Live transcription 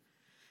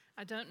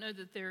I don't know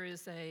that there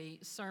is a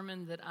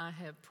sermon that I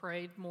have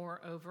prayed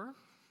more over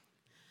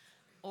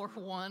or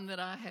one that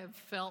I have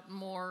felt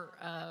more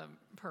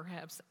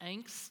perhaps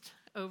angst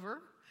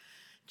over,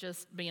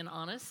 just being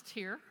honest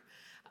here.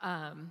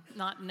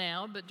 Not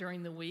now, but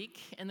during the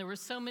week. And there were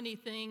so many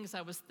things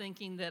I was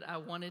thinking that I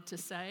wanted to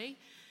say,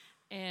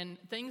 and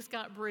things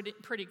got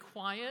pretty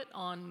quiet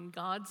on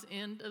God's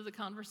end of the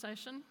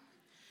conversation.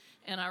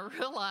 And I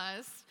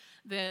realized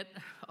that,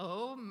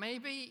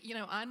 maybe,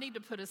 I need to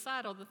put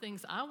aside all the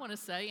things I want to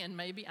say, and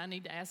maybe I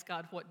need to ask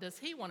God, what does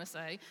He want to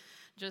say?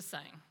 Just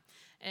saying.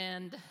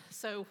 And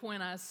so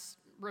when I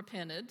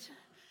repented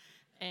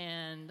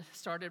and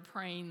started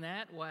praying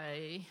that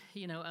way,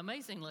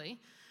 amazingly,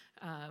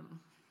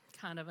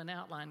 kind of an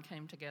outline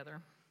came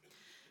together.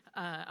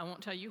 I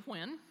won't tell you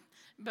when,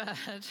 but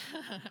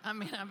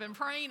I've been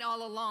praying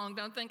all along.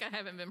 Don't think I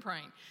haven't been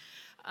praying.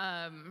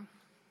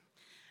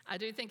 I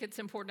do think it's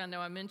important. I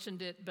know I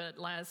mentioned it, but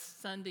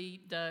last Sunday,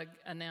 Doug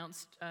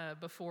announced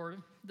before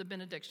the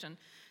benediction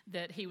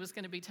that he was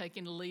going to be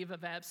taking a leave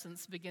of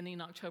absence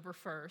beginning October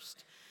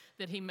 1st,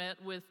 that he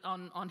met with,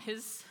 on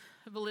his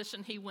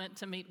volition, he went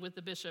to meet with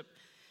the bishop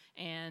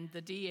and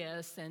the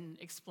DS and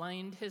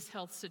explained his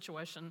health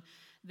situation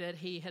that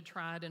he had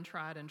tried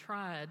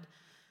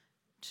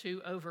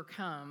to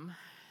overcome,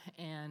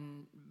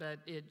 but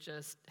it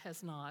just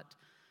has not.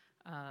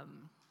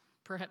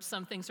 Perhaps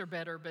some things are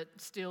better, but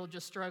still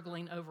just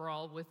struggling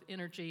overall with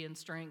energy and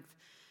strength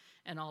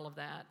and all of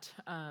that.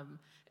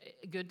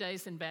 Good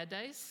days and bad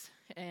days,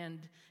 and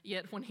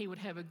yet when he would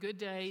have a good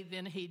day,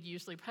 then he'd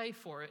usually pay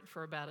for it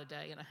for about a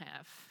day and a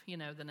half,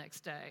 the next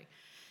day.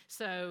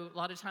 So a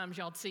lot of times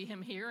y'all see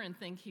him here and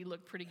think he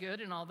looked pretty good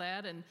and all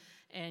that,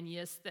 and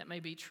yes, that may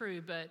be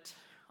true, but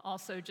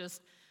also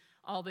just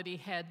all that he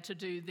had to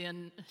do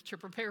then to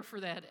prepare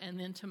for that and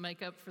then to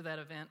make up for that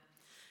event.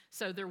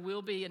 So there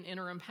will be an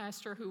interim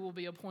pastor who will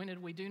be appointed.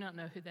 We do not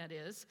know who that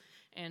is,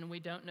 and we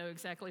don't know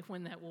exactly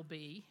when that will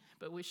be,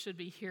 but we should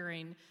be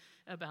hearing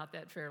about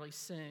that fairly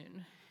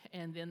soon.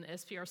 And then the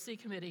SPRC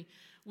committee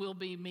will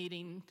be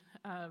meeting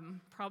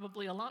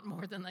probably a lot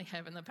more than they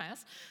have in the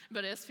past,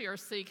 but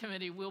SPRC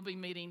committee will be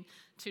meeting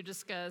to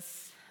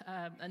discuss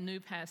a new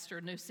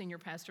senior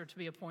pastor to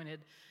be appointed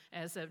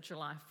as of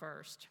July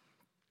 1st.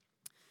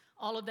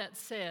 All of that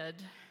said,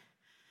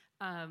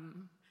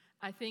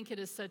 I think it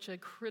is such a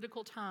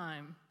critical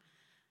time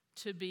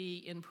to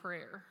be in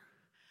prayer.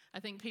 I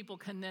think people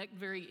connect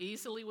very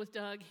easily with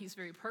Doug. He's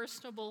very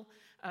personable.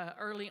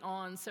 Early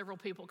on, several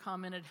people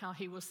commented how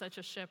he was such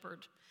a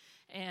shepherd.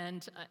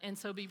 And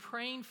so be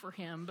praying for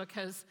him,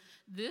 because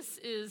this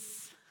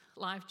is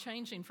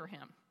life-changing for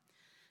him.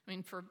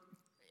 For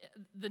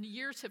the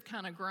years have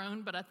kind of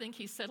grown, but I think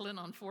he's settling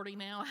on 40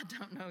 now. I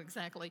don't know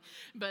exactly.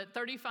 But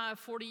 35,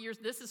 40 years,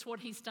 this is what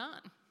he's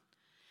done.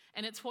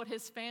 And it's what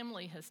his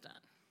family has done.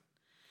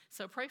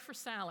 So pray for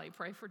Sally,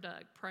 pray for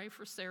Doug, pray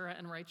for Sarah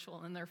and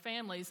Rachel and their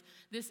families.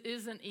 This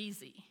isn't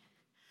easy.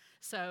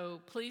 So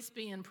please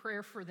be in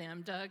prayer for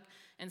them. Doug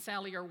and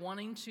Sally are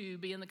wanting to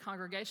be in the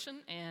congregation,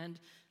 and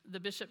the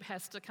bishop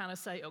has to kind of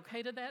say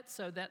okay to that.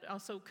 So that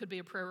also could be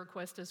a prayer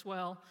request as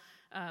well.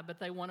 But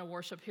they want to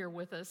worship here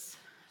with us.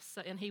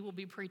 And he will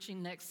be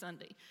preaching next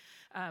Sunday.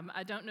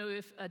 I don't know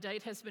if a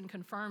date has been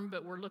confirmed,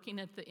 but we're looking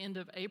at the end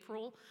of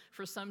April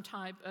for some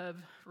type of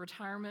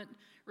retirement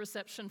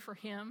reception for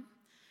him.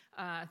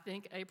 I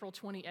think April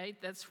 28th,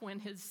 that's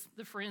when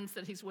the friends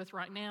that he's with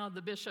right now,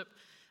 the bishop,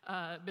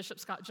 Bishop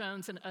Scott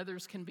Jones and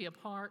others can be a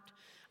part.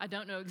 I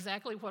don't know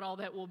exactly what all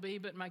that will be,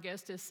 but my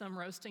guess is some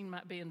roasting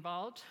might be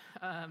involved.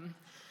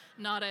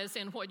 Not as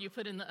in what you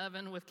put in the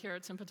oven with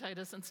carrots and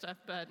potatoes and stuff,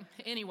 but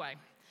anyway,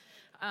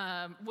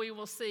 we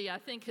will see. I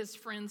think his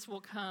friends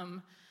will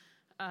come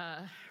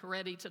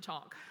ready to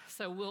talk.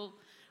 So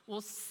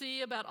we'll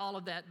see about all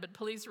of that, but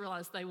please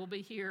realize they will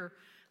be here.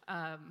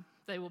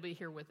 They will be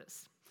here with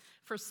us.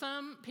 For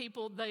some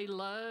people, they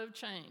love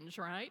change,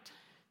 right?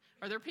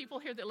 Are there people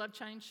here that love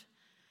change?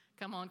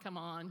 Come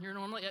on. You're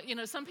normally,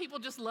 some people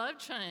just love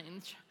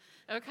change.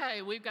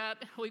 Okay, we've got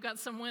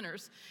some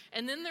winners.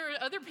 And then there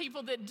are other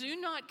people that do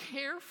not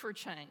care for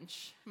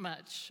change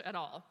much at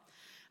all.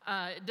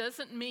 It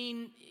doesn't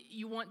mean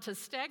you want to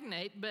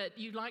stagnate, but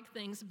you like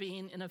things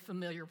being in a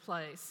familiar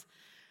place.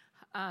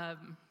 I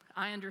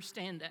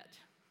understand that,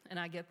 and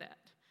I get that.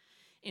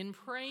 In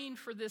praying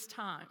for this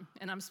time,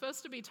 and I'm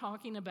supposed to be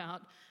talking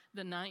about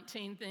the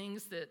 19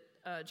 things that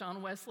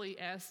John Wesley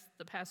asked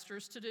the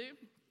pastors to do,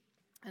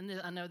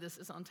 and I know this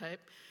is on tape,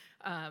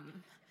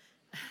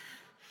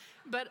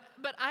 but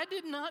I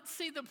did not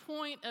see the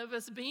point of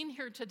us being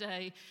here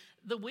today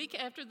the week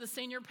after the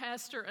senior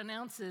pastor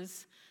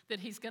announces that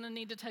he's going to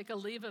need to take a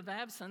leave of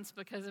absence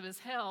because of his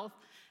health,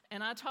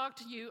 and I talked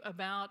to you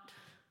about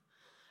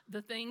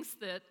the things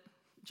that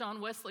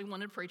John Wesley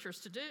wanted preachers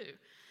to do.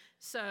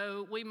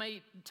 So we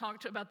may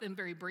talk about them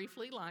very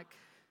briefly,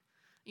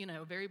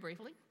 very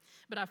briefly.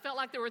 But I felt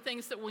like there were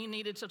things that we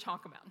needed to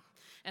talk about.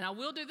 And I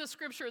will do the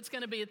scripture. It's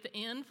going to be at the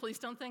end. Please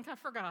don't think I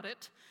forgot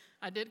it.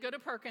 I did go to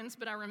Perkins,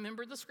 but I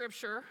remembered the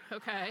scripture,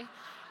 okay?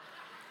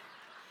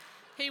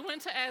 He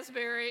went to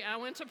Asbury, I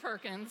went to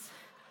Perkins.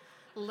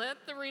 Let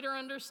the reader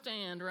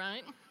understand,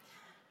 right?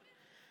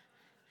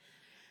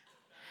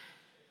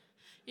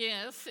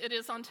 Yes, it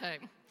is on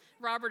tape.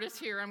 Robert is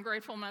here. I'm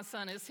grateful my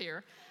son is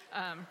here.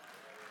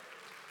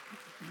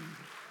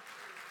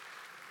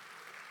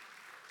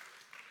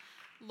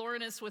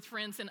 Lauren is with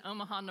friends in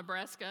Omaha,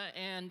 Nebraska,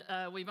 and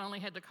we've only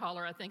had to call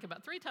her, I think,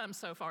 about 3 times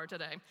so far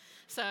today.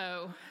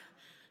 So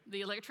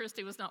the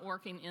electricity was not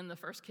working in the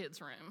first kids'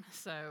 room.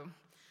 So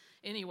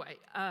anyway,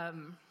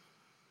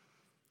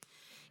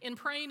 in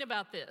praying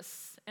about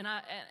this, and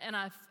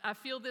I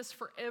feel this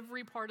for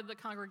every part of the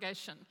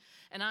congregation,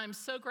 and I'm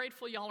so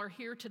grateful y'all are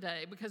here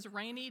today because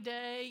rainy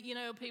day, you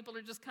know, people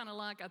are just kind of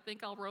like, I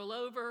think I'll roll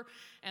over,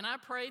 and I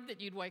prayed that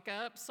you'd wake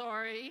up,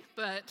 sorry,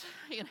 but,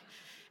 you know,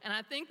 and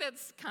I think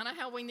that's kind of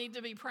how we need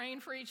to be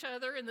praying for each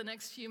other in the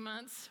next few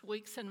months,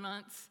 weeks and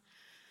months.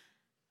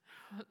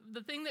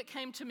 The thing that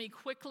came to me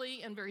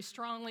quickly and very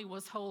strongly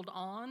was hold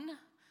on.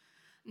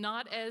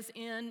 Not as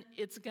in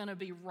it's going to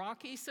be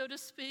rocky, so to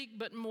speak,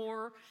 but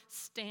more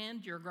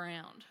stand your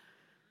ground.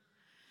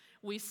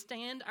 We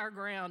stand our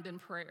ground in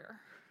prayer.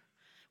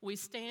 We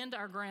stand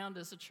our ground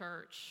as a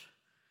church.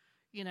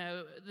 You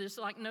know, there's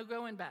like no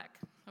going back,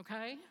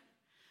 okay?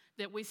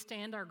 That we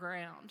stand our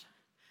ground.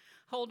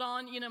 Hold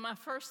on, you know, my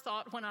first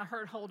thought when I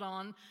heard hold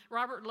on,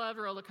 Robert loved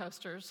roller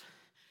coasters.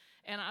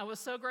 And I was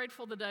so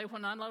grateful the day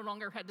when I no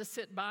longer had to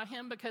sit by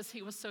him because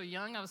he was so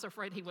young. I was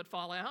afraid he would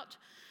fall out,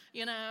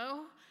 you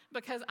know,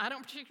 because I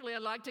don't particularly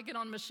like to get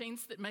on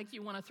machines that make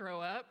you want to throw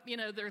up. You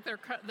know,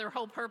 their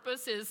whole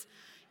purpose is,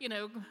 you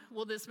know,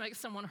 will this make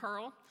someone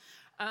hurl?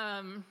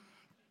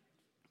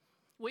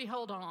 We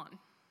hold on.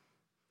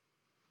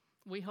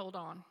 We hold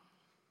on.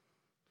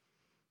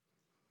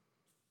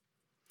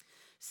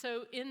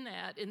 So in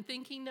that, in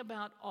thinking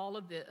about all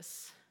of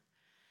this,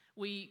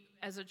 we,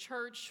 as a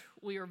church,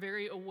 we are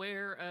very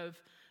aware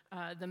of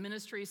the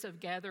ministries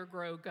of Gather,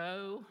 Grow,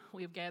 Go.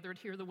 We have gathered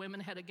here. The women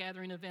had a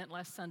gathering event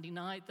last Sunday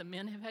night. The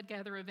men have had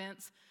gather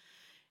events.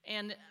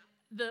 And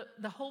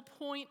the whole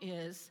point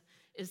is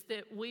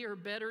that we are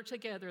better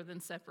together than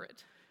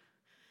separate.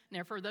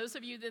 Now, for those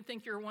of you that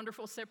think you're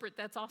wonderful separate,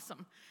 that's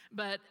awesome.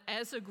 But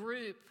as a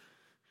group,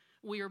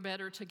 we are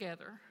better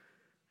together.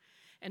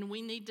 And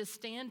we need to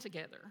stand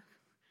together.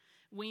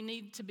 We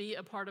need to be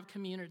a part of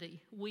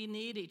community. We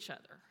need each other.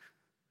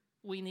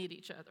 We need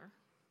each other.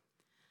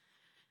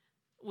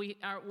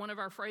 One of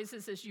our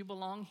phrases is, you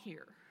belong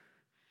here.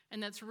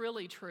 And that's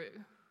really true.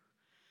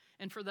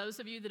 And for those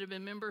of you that have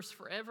been members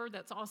forever,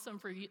 that's awesome.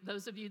 For you,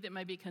 those of you that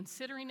may be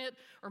considering it,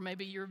 or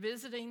maybe you're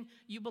visiting,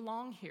 you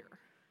belong here.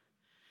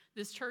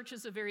 This church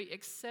is a very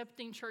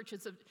accepting church.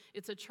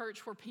 It's a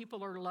church where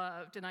people are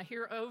loved. And I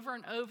hear over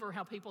and over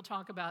how people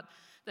talk about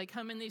they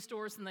come in these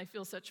doors and they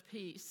feel such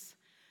peace.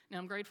 Now,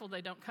 I'm grateful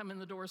they don't come in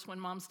the doors when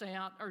moms stay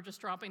out or just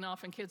dropping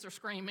off and kids are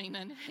screaming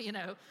and, you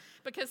know,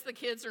 because the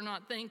kids are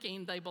not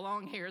thinking they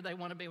belong here. They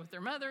want to be with their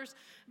mothers,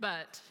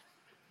 but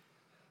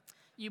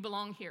you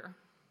belong here.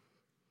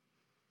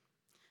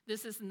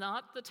 This is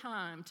not the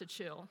time to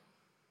chill,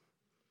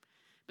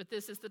 but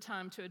this is the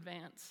time to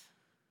advance.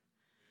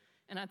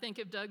 And I think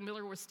if Doug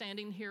Miller was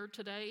standing here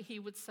today, he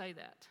would say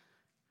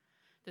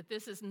that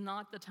this is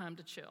not the time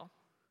to chill.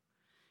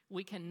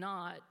 We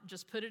cannot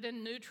just put it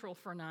in neutral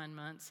for 9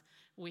 months.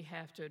 We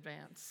have to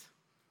advance.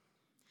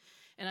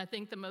 And I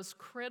think the most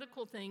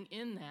critical thing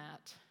in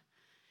that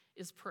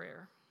is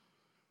prayer.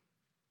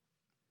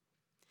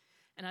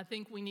 And I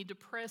think we need to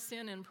press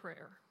in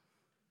prayer.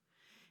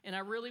 And I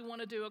really want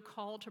to do a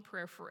call to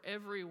prayer for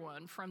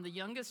everyone, from the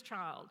youngest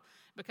child,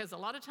 because a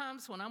lot of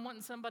times when I'm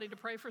wanting somebody to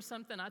pray for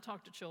something, I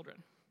talk to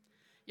children.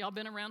 Y'all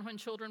been around when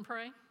children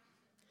pray?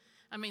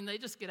 I mean, they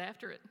just get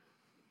after it,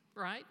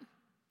 right?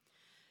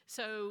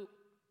 So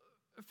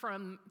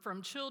from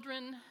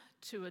children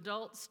to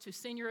adults to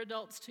senior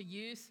adults to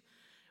youth,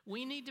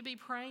 we need to be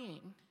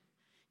praying.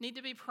 Need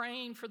to be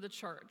praying for the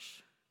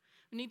church.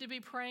 We need to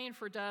be praying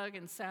for Doug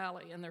and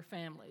Sally and their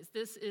families.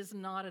 This is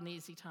not an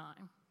easy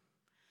time.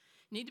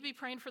 Need to be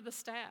praying for the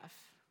staff.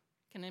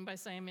 Can anybody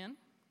say amen?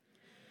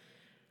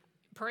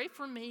 Pray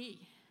for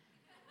me,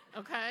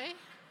 okay?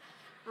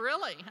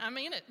 Really, I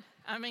mean it.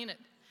 I mean it.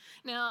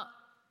 Now,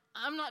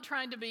 I'm not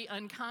trying to be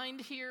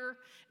unkind here,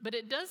 but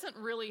it doesn't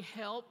really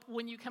help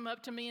when you come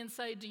up to me and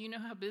say, do you know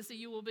how busy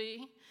you will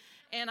be?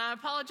 And I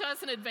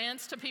apologize in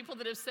advance to people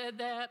that have said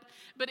that,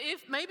 but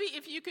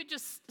if you could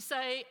just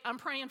say, I'm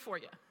praying for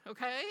you,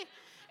 okay?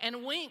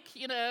 And wink,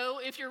 you know,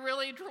 if you're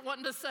really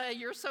wanting to say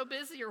you're so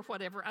busy or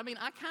whatever. I mean,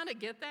 I kind of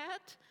get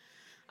that.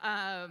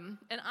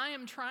 And I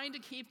am trying to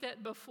keep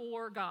that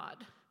before God.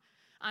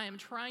 I am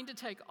trying to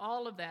take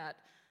all of that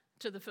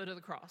to the foot of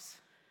the cross.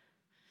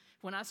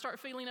 When I start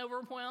feeling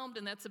overwhelmed,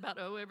 and that's about,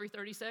 every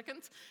 30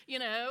 seconds, you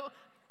know,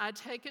 I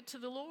take it to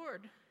the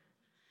Lord.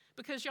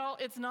 Because, y'all,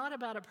 it's not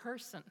about a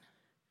person.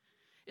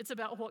 It's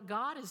about what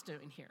God is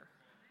doing here.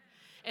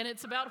 And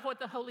it's about what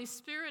the Holy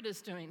Spirit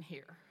is doing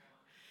here.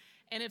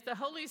 And if the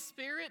Holy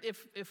Spirit,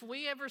 if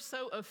we ever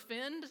so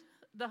offend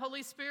the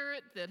Holy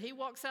Spirit that he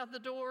walks out the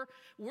door,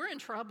 we're in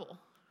trouble.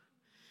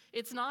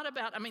 It's not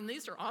about, I mean,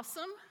 these are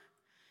awesome,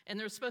 And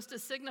they're supposed to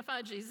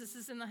signify Jesus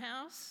is in the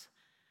house,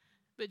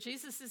 but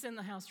Jesus is in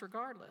the house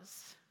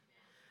regardless.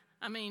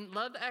 I mean,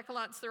 love the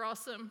acolytes, they're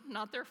awesome,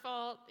 not their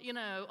fault,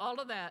 all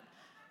of that.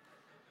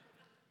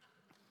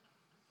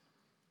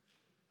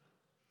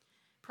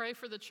 Pray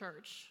for the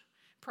church.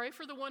 Pray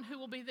for the one who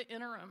will be the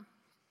interim.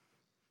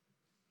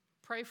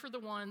 Pray for the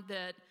one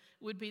that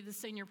would be the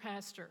senior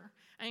pastor.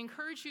 I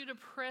encourage you to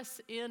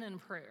press in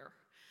prayer.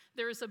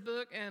 There is a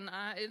book, and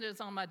it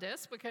is on my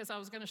desk because I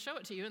was going to show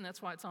it to you, and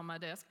that's why it's on my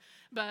desk.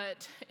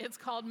 But it's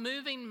called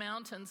Moving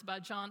Mountains by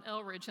John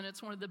Elridge, and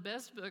it's one of the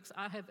best books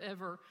I have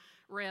ever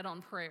read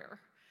on prayer.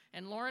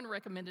 And Lauren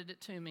recommended it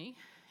to me,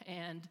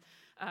 and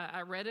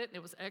I read it.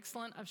 It was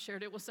excellent. I've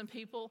shared it with some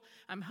people.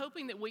 I'm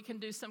hoping that we can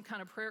do some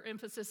kind of prayer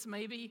emphasis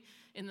maybe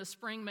in the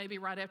spring, maybe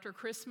right after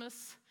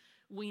Christmas.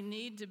 We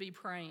need to be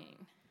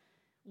praying.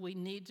 We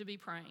need to be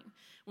praying.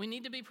 We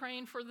need to be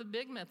praying for the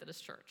big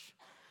Methodist church.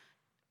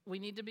 We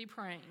need to be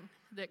praying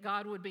that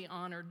God would be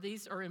honored.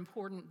 These are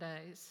important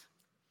days.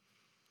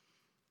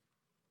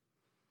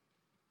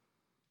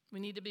 We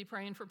need to be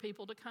praying for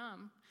people to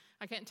come.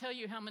 I can't tell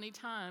you how many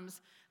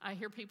times I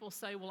hear people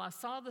say, well, I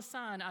saw the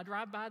sign. I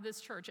drive by this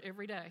church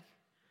every day,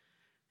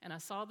 and I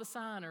saw the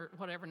sign or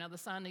whatever. Now, the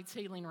sign needs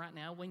healing right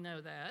now. We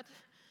know that.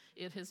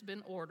 It has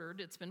been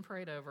ordered. It's been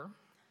prayed over.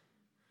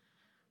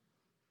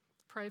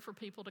 Pray for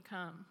people to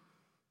come.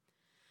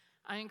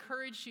 I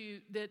encourage you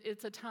that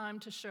it's a time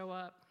to show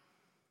up.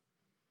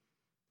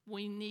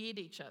 We need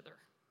each other.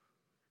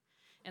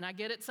 And I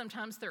get it,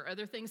 sometimes there are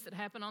other things that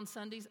happen on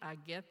Sundays. I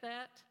get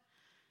that.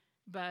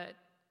 But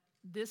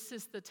this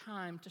is the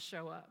time to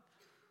show up.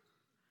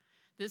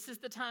 This is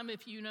the time,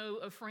 if you know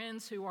of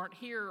friends who aren't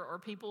here or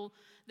people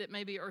that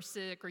maybe are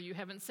sick or you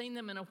haven't seen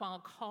them in a while,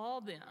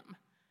 call them.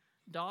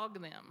 Dog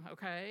them,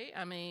 okay?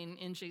 I mean,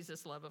 in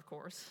Jesus' love, of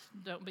course.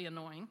 Don't be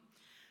annoying.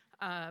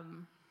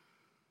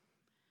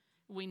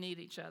 We need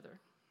each other.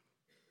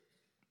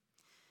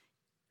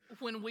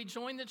 When we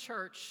join the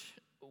church,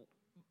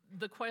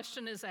 the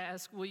question is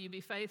asked, will you be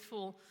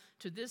faithful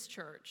to this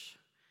church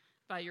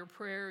by your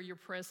prayer, your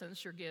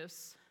presence, your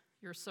gifts,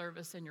 your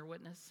service, and your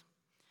witness?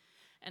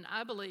 And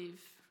I believe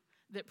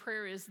that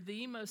prayer is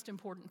the most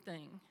important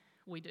thing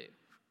we do.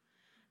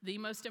 The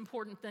most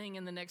important thing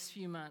in the next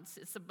few months.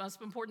 It's the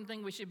most important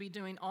thing we should be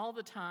doing all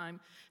the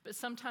time, but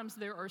sometimes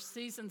there are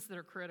seasons that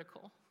are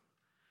critical.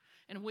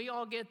 And we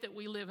all get that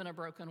we live in a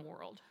broken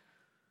world.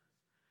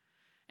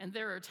 And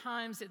there are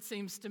times, it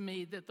seems to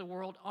me, that the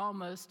world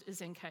almost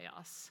is in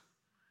chaos.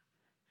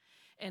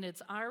 And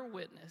it's our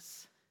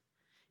witness,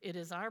 it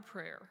is our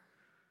prayer,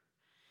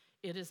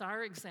 it is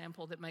our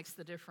example that makes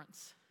the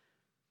difference.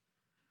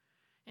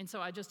 And so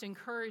I just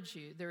encourage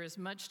you, there is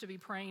much to be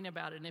praying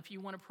about. And if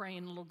you want to pray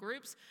in little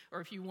groups,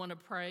 or if you want to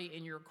pray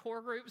in your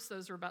core groups,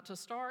 those are about to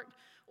start,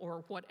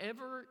 or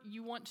whatever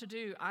you want to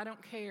do, I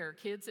don't care.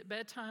 Kids at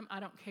bedtime, I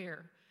don't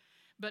care.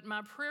 But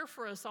my prayer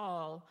for us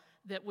all,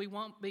 that we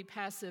won't be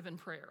passive in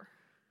prayer.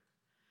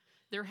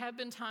 There have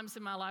been times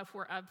in my life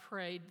where I've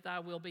prayed, thy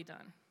will be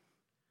done.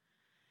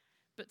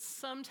 But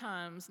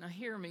sometimes, now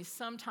hear me,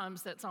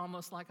 sometimes that's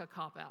almost like a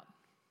cop-out.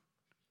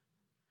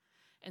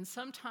 And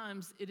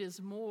sometimes it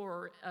is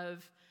more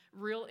of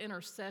real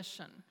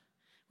intercession.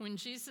 When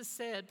Jesus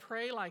said,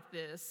 pray like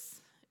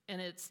this, and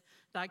it's,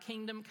 thy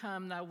kingdom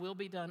come, thy will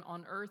be done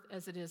on earth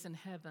as it is in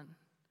heaven.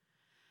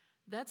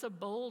 That's a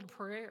bold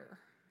prayer.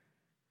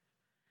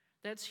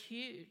 That's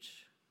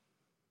huge.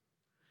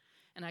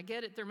 And I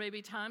get it, there may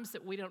be times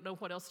that we don't know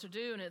what else to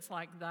do, and it's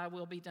like, thy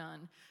will be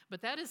done.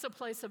 But that is a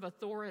place of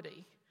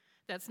authority.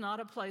 That's not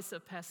a place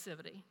of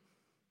passivity.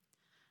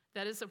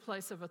 That is a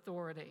place of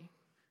authority.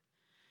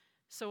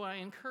 So I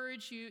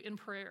encourage you in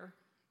prayer.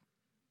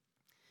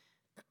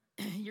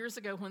 Years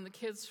ago, when the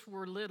kids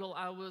were little,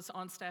 I was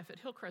on staff at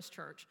Hillcrest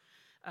Church,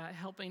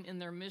 helping in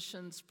their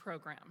missions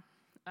program.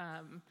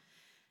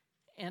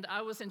 And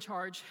I was in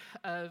charge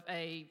of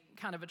a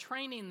kind of a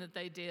training that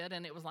they did,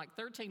 and it was like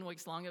 13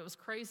 weeks long. It was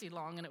crazy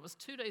long, and it was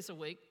 2 days a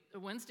week,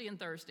 Wednesday and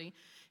Thursday,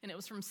 and it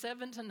was from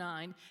 7 to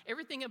 9.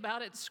 Everything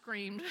about it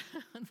screamed,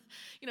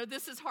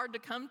 this is hard to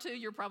come to.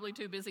 You're probably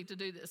too busy to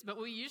do this. But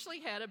we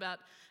usually had about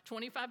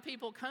 25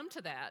 people come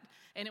to that,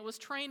 and it was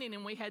training,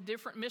 and we had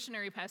different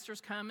missionary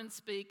pastors come and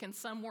speak, and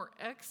some were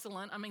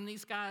excellent. I mean,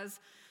 these guys,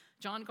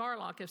 John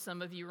Garlock, if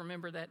some of you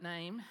remember that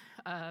name,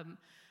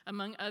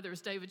 among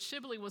others. David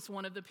Shibley was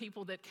one of the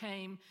people that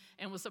came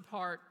and was a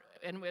part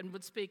and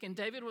would speak. And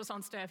David was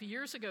on staff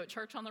years ago at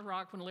Church on the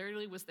Rock when Larry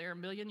Lee was there a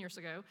million years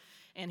ago.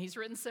 And he's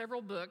written several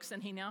books,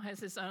 and he now has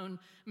his own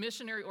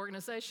missionary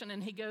organization.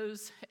 And he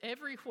goes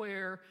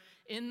everywhere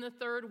in the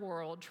third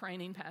world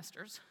training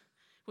pastors,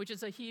 which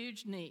is a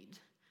huge need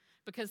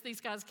because these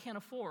guys can't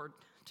afford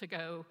to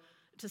go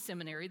to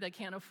seminary. They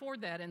can't afford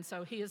that. And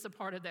so he is a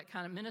part of that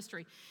kind of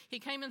ministry. He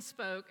came and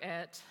spoke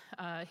at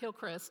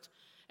Hillcrest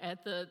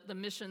at the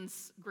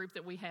missions group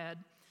that we had.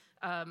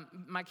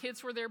 My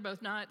kids were there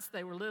both nights.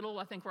 They were little.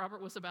 I think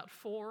Robert was about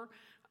 4.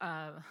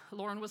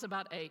 Lauren was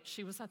about 8.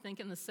 She was, I think,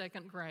 in the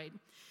 2nd grade.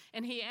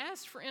 And he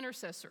asked for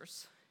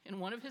intercessors. In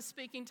one of his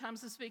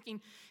times of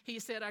speaking, he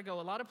said, I go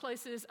a lot of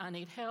places. I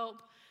need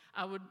help.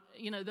 I would,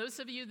 those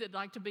of you that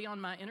like to be on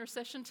my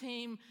intercession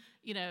team,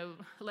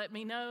 let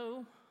me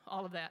know,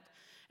 all of that.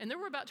 And there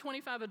were about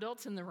 25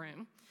 adults in the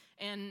room.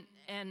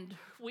 And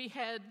we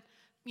had,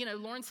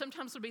 Lauren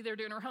sometimes would be there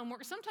doing her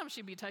homework. Sometimes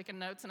she'd be taking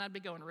notes, and I'd be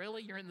going,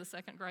 really? You're in the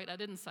second grade? I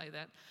didn't say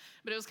that.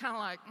 But it was kind of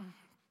like,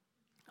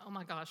 oh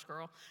my gosh,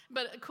 girl.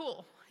 But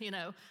cool,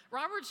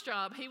 Robert's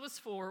job,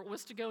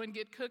 was to go and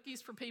get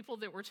cookies for people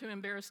that were too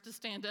embarrassed to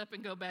stand up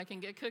and go back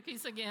and get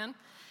cookies again.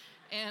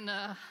 And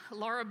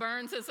Laura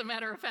Burns, as a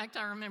matter of fact,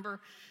 I remember,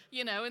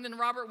 and then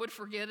Robert would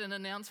forget and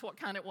announce what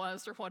kind it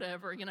was or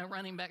whatever,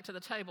 running back to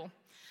the table.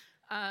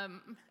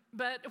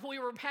 But we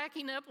were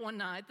packing up one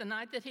night, the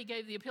night that he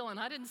gave the appeal, and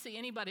I didn't see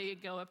anybody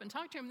go up and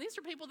talk to him. These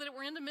are people that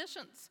were into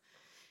missions,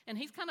 and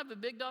he's kind of a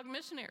big dog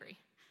missionary.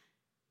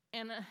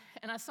 And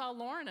I saw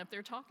Lauren up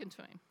there talking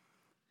to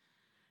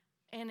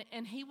him.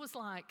 And he was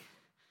like,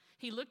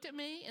 he looked at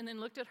me and then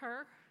looked at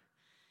her,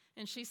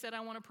 and she said, I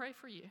want to pray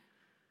for you.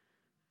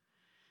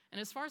 And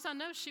as far as I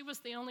know, she was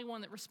the only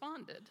one that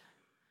responded.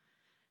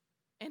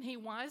 And he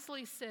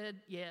wisely said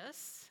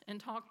yes and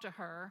talked to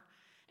her,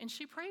 and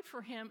she prayed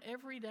for him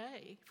every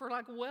day for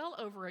like well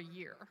over a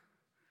year.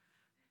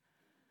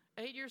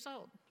 8 years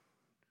old.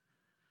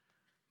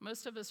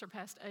 Most of us are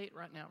past 8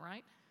 right now,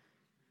 right?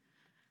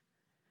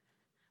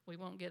 We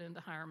won't get into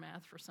higher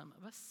math for some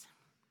of us.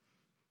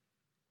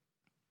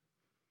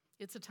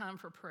 It's a time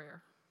for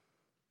prayer.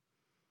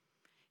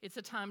 It's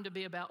a time to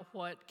be about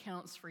what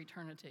counts for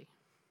eternity.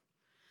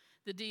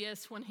 The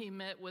DS, when he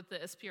met with the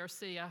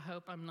SPRC, I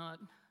hope I'm not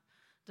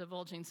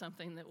divulging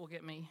something that will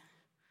get me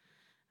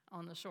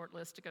on the short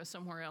list to go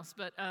somewhere else.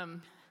 But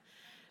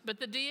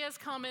the DS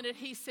commented,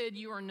 he said,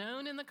 you are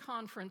known in the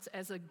conference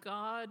as a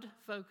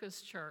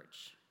God-focused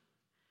church.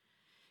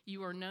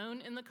 You are known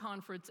in the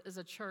conference as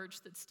a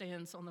church that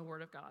stands on the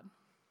Word of God.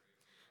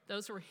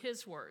 Those were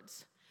his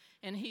words.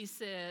 And he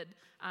said,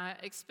 I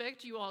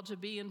expect you all to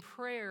be in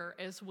prayer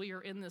as we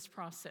are in this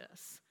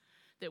process,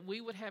 that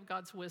we would have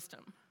God's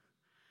wisdom,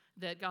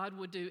 that God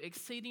would do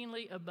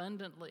exceedingly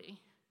abundantly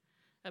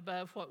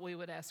above what we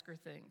would ask or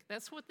think.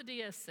 That's what the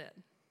DS said.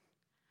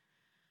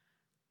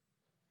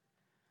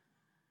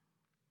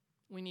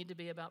 We need to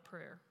be about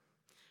prayer.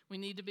 We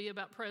need to be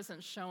about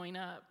presence, showing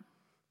up.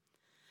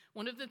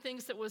 One of the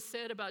things that was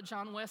said about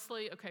John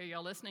Wesley, okay,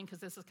 y'all listening, because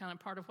this is kind of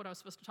part of what I was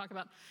supposed to talk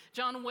about.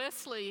 John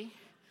Wesley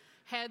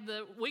had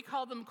we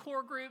called them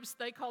core groups,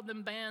 they called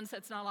them bands.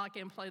 That's not like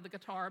him play the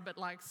guitar, but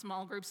like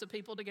small groups of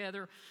people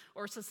together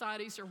or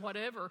societies or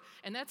whatever.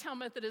 And that's how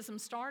Methodism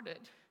started.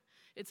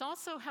 It's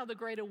also how the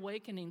Great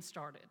Awakening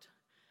started,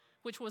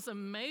 which was a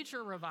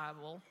major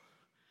revival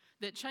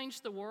that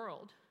changed the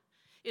world.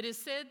 It is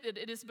said that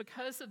it is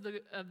because of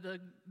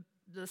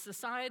the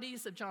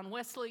societies of John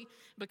Wesley,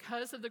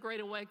 because of the Great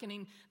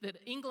Awakening, that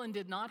England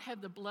did not have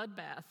the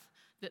bloodbath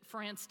that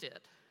France did.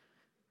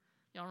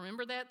 Y'all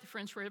remember that, the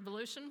French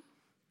Revolution?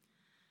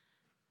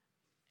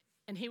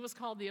 And he was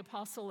called the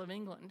Apostle of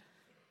England.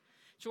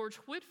 George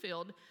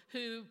Whitefield,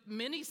 who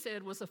many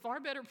said was a far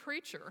better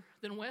preacher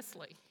than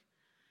Wesley.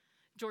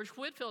 George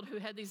Whitefield, who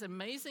had these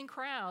amazing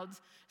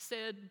crowds,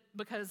 said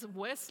because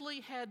Wesley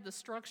had the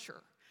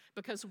structure,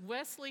 because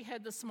Wesley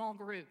had the small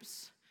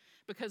groups,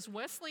 because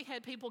Wesley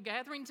had people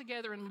gathering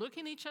together and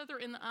looking each other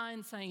in the eye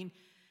and saying,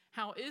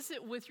 how is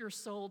it with your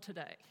soul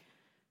today?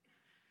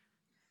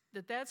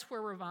 That's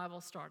where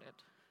revival started.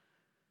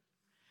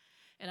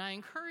 And I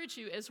encourage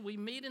you, as we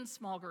meet in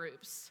small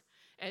groups,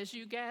 as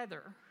you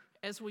gather,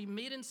 as we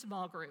meet in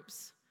small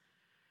groups,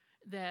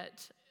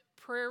 that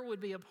prayer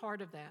would be a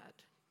part of that,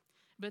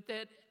 but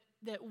that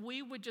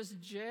we would just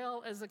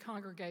gel as a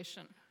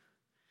congregation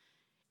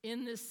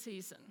in this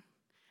season.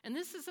 And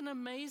this is an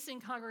amazing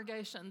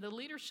congregation. The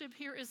leadership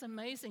here is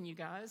amazing, you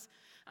guys.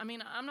 I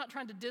mean, I'm not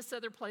trying to diss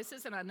other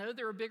places, and I know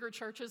there are bigger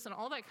churches and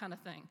all that kind of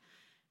thing.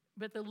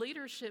 But the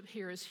leadership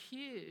here is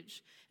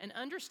huge. And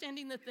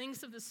understanding the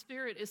things of the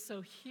Spirit is so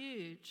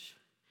huge.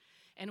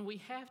 And we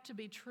have to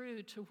be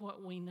true to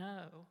what we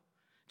know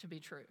to be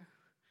true.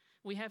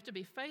 We have to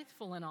be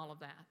faithful in all of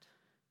that.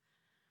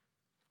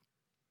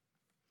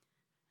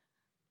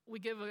 We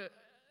give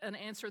an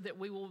answer that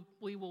we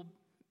will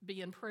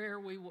be in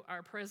prayer,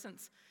 our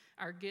presence,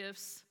 our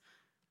gifts.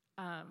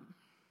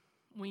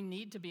 We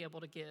need to be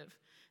able to give.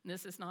 And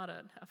this is not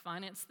a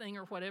finance thing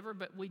or whatever,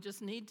 but we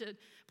just need to,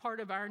 part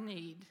of our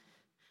need,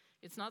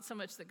 it's not so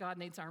much that God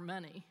needs our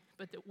money,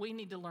 but that we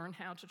need to learn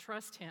how to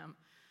trust him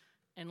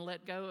and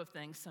let go of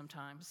things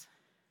sometimes.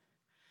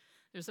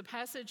 There's a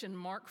passage in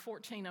Mark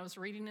 14, I was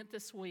reading it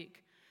this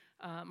week,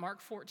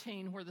 Mark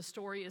 14, where the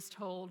story is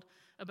told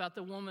about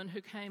the woman who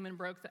came and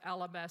broke the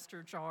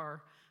alabaster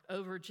jar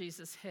over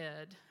Jesus'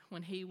 head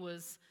when he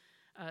was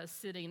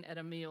sitting at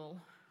a meal,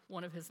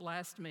 one of his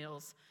last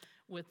meals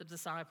with the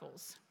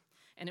disciples.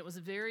 And it was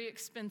very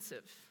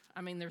expensive.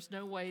 I mean, there's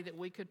no way that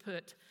we could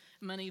put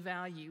money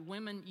value.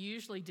 Women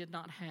usually did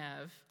not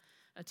have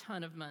a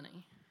ton of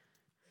money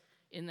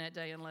in that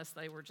day unless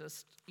they were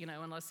just,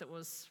 unless it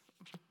was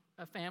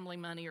a family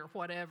money or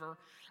whatever.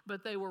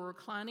 But they were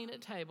reclining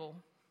at table,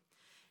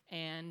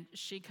 And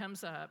she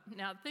comes up.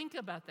 Now, think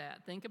about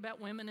that. Think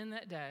about women in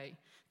that day.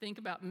 Think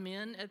about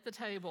men at the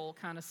table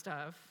kind of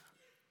stuff.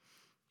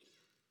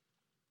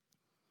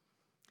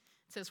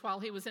 It says, while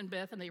he was in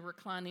Bethany,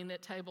 reclining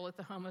at table at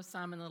the home of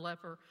Simon the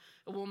leper,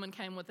 a woman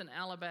came with an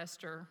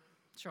alabaster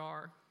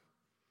jar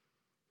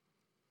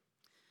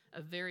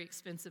of very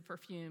expensive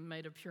perfume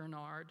made of pure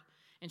nard.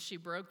 And she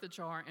broke the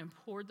jar and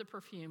poured the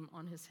perfume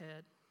on his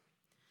head.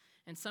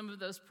 And some of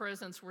those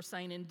present were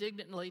saying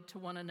indignantly to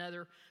one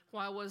another,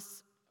 why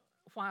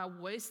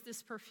waste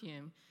this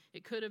perfume?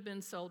 It could have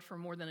been sold for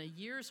more than a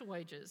year's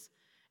wages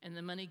and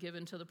the money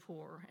given to the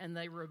poor. And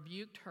they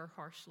rebuked her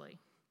harshly.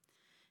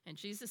 And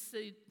Jesus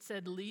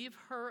said, leave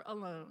her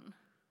alone.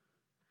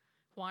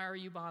 Why are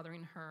you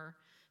bothering her?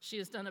 She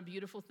has done a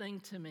beautiful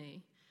thing to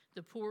me.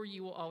 The poor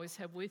you will always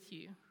have with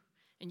you,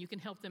 and you can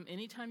help them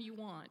anytime you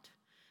want,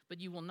 but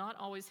you will not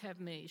always have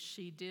me.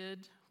 She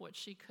did what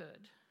she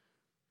could.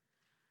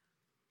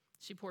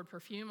 She poured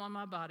perfume on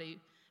my body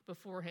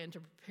beforehand to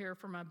prepare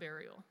for my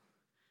burial.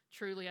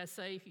 Truly, I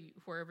say to you,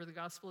 wherever the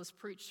gospel is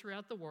preached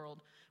throughout the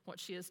world, what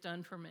she has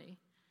done for me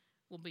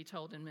will be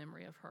told in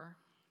memory of her.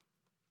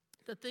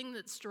 The thing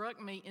that struck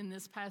me in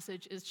this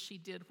passage is she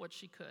did what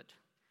she could.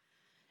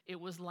 It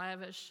was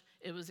lavish,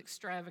 it was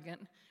extravagant,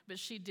 but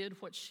she did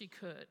what she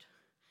could.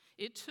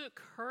 It took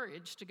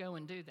courage to go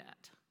and do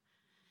that.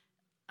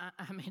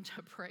 I mean,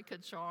 to break a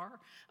jar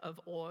of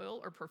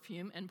oil or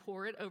perfume and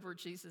pour it over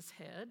Jesus'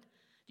 head.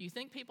 Do you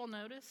think people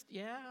noticed?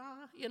 Yeah,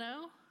 you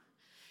know.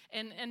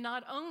 And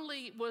not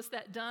only was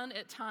that done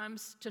at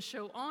times to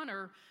show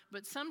honor,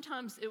 but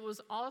sometimes it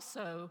was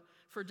also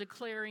for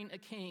declaring a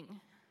king.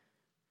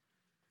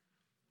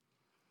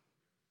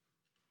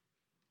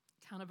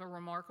 Kind of a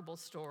remarkable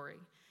story.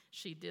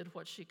 She did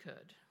what she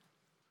could.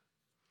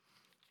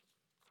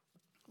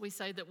 We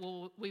say that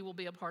we will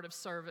be a part of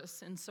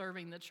service in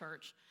serving the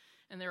church.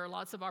 And there are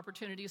lots of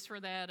opportunities for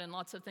that and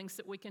lots of things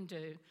that we can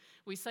do.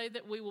 We say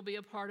that we will be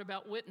a part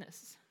about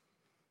witness.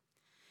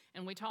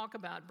 And we talk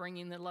about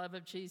bringing the love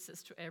of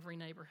Jesus to every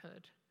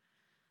neighborhood,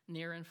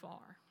 near and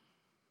far.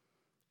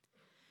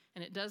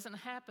 And it doesn't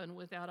happen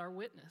without our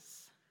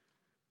witness.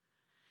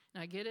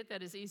 Now, I get it,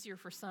 that is easier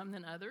for some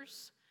than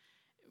others,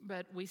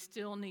 but we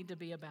still need to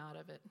be about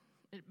it.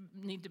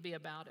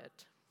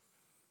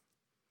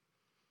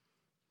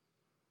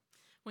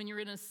 When you're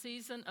in a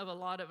season of a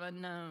lot of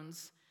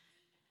unknowns,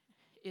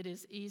 it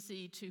is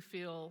easy to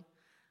feel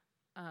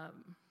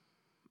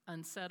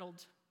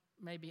unsettled,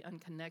 maybe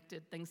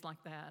unconnected, things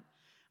like that.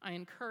 I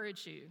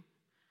encourage you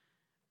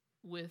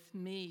with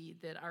me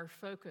that our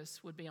focus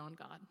would be on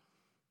God,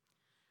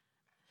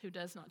 who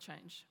does not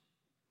change.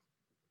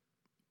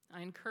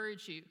 I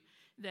encourage you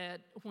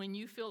that when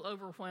you feel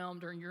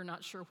overwhelmed or you're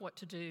not sure what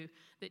to do,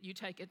 that you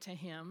take it to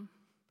Him,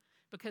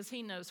 because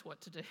He knows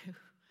what to do.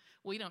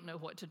 We don't know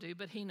what to do,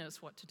 but He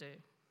knows what to do.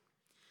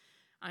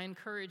 I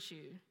encourage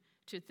you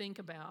to think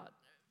about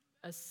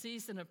a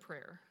season of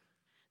prayer,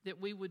 that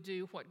we would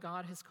do what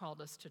God has called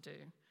us to do,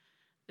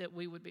 that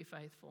we would be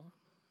faithful.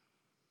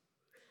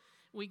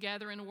 We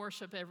gather in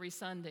worship every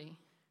Sunday,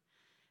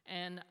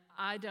 and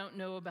I don't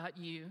know about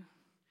you,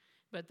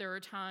 but there are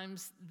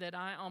times that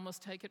I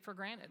almost take it for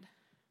granted.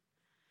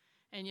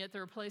 And yet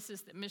there are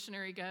places that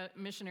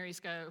missionaries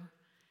go,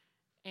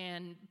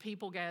 and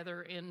people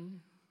gather in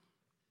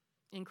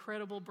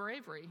incredible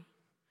bravery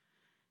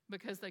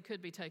because they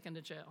could be taken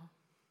to jail.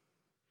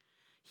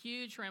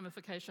 Huge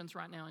ramifications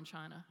right now in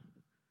China.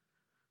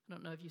 I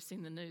don't know if you've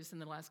seen the news in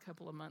the last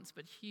couple of months,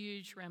 but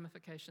huge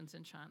ramifications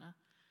in China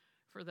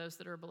for those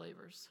that are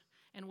believers.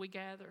 And we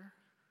gather.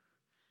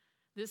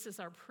 This is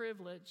our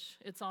privilege.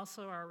 It's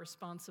also our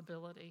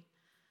responsibility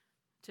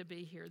to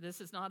be here.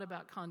 This is not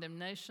about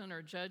condemnation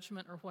or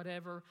judgment or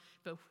whatever,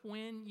 but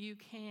when you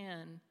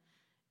can,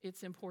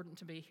 it's important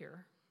to be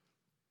here.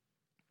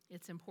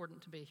 It's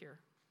important to be here.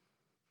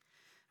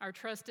 Our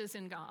trust is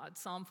in God.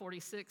 Psalm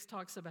 46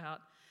 talks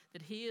about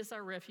that He is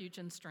our refuge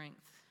and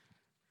strength,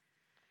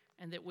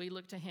 and that we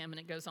look to Him. And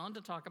it goes on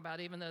to talk about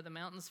even though the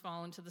mountains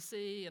fall into the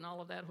sea and all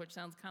of that, which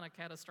sounds kind of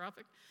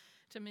catastrophic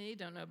to me.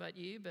 Don't know about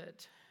you,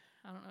 but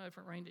I don't know if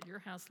it rained at your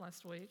house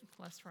last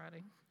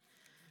Friday.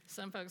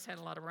 Some folks had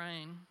a lot of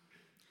rain.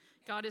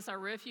 God is our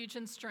refuge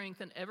and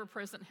strength and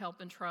ever-present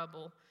help in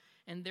trouble,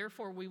 and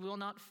therefore we will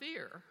not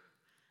fear,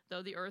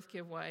 though the earth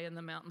give way and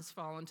the mountains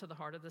fall into the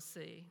heart of the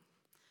sea,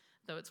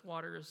 though its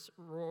waters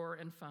roar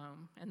and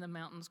foam, and the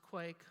mountains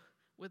quake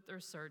with their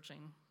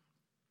surging.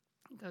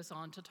 It goes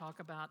on to talk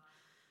about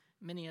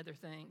many other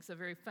things. A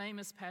very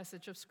famous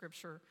passage of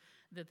Scripture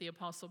that the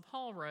Apostle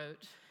Paul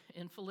wrote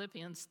in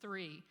Philippians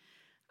 3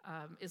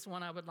 is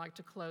one I would like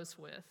to close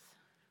with.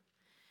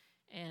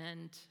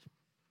 And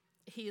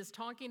he is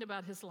talking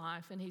about his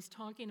life, and he's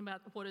talking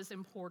about what is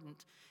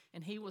important.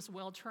 And he was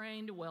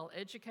well-trained,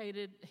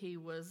 well-educated. He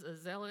was a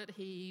zealot.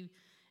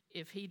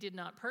 If he did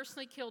not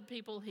personally kill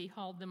people, he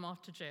hauled them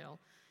off to jail.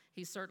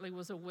 He certainly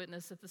was a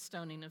witness at the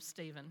stoning of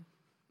Stephen.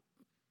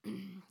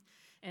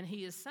 And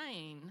he is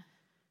saying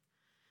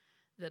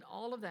that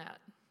all of that,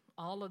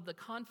 all of the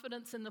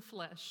confidence in the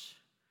flesh,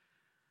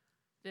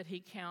 that he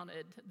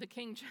counted. The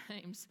King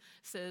James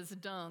says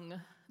dung.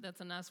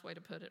 That's a nice way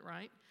to put it,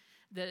 right?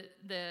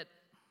 That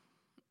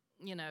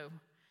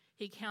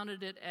he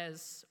counted it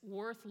as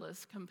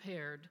worthless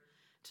compared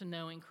to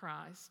knowing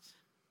Christ.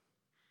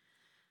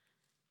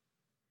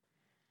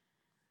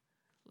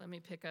 Let me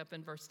pick up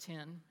in verse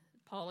 10.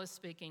 Paul is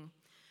speaking.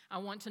 I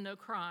want to know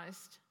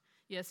Christ,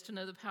 yes, to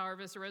know the power of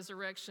his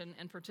resurrection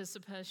and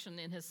participation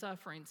in his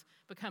sufferings,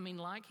 becoming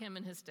like him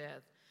in his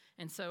death,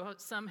 and so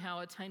somehow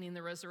attaining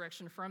the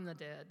resurrection from the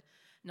dead.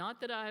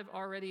 Not that I have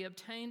already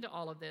obtained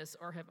all of this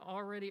or have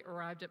already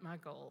arrived at my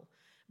goal,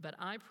 but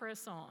I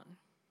press on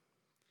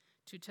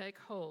to take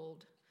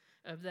hold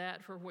of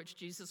that for which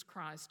Jesus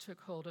Christ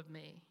took hold of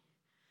me.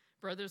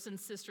 Brothers and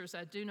sisters,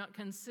 I do not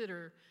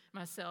consider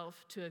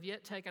myself to have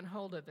yet taken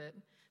hold of it,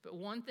 but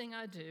one thing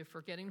I do,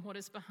 forgetting what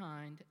is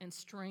behind and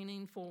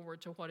straining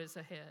forward to what is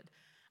ahead,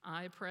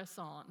 I press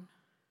on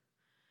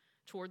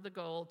toward the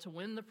goal to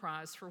win the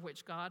prize for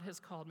which God has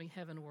called me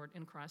heavenward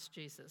in Christ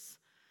Jesus.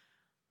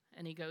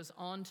 And he goes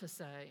on to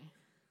say,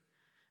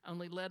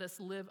 only let us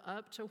live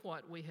up to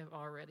what we have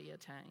already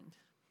attained.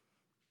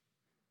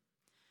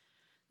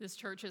 This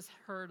church has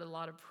heard a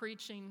lot of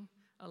preaching,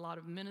 a lot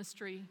of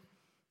ministry,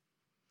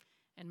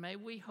 and may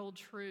we hold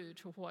true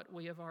to what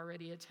we have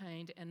already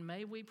attained, and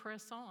may we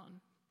press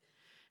on.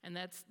 And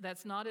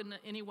that's not in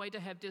any way to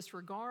have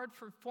disregard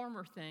for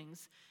former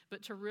things,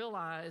 but to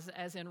realize,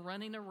 as in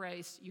running a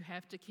race, you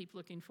have to keep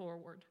looking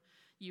forward.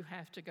 You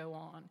have to go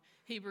on.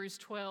 Hebrews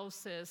 12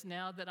 says,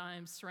 now that I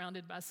am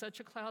surrounded by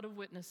such a cloud of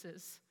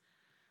witnesses,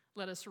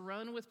 let us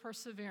run with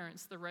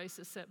perseverance the race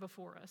is set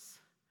before us,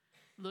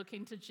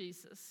 looking to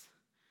Jesus,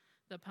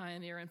 the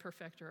pioneer and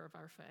perfecter of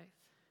our faith.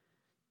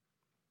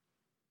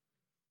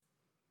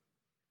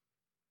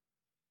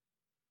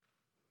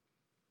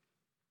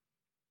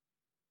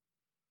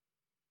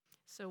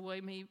 So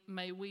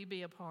may we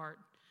be a part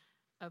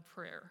of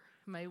prayer.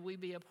 May we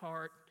be a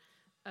part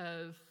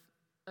of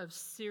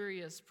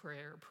serious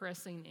prayer,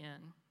 pressing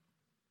in.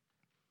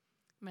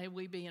 May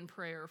we be in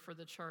prayer for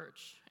the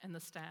church and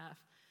the staff,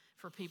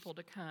 for people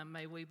to come.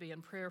 May we be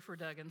in prayer for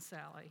Doug and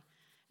Sally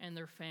and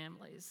their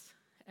families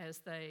as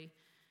they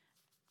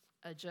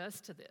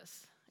adjust to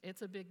this.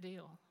 It's a big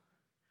deal.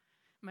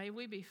 May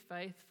we be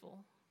faithful.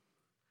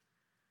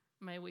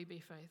 May we be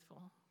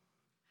faithful.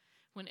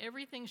 When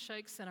everything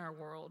shakes in our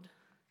world,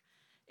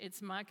 it's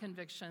my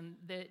conviction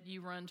that you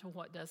run to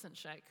what doesn't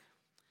shake,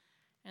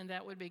 and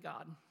that would be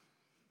God.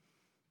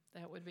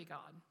 That would be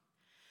God.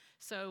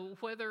 So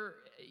whether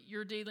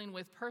you're dealing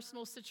with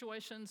personal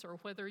situations or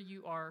whether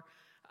you are,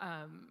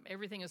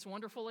 everything is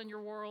wonderful in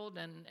your world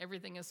and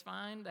everything is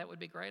fine, that would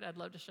be great. I'd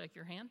love to shake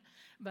your hand.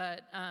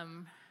 But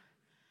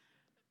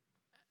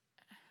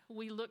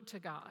we look to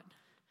God.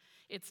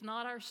 It's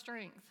not our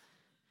strength.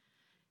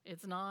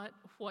 It's not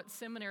what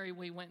seminary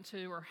we went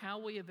to or how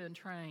we have been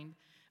trained,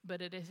 but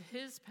it is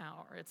his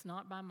power. It's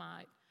not by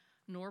might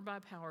nor by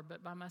power,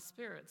 but by my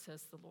Spirit,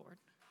 says the Lord.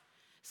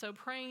 So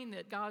praying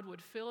that God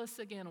would fill us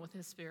again with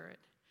his Spirit,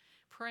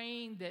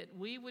 praying that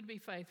we would be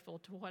faithful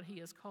to what he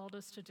has called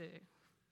us to do,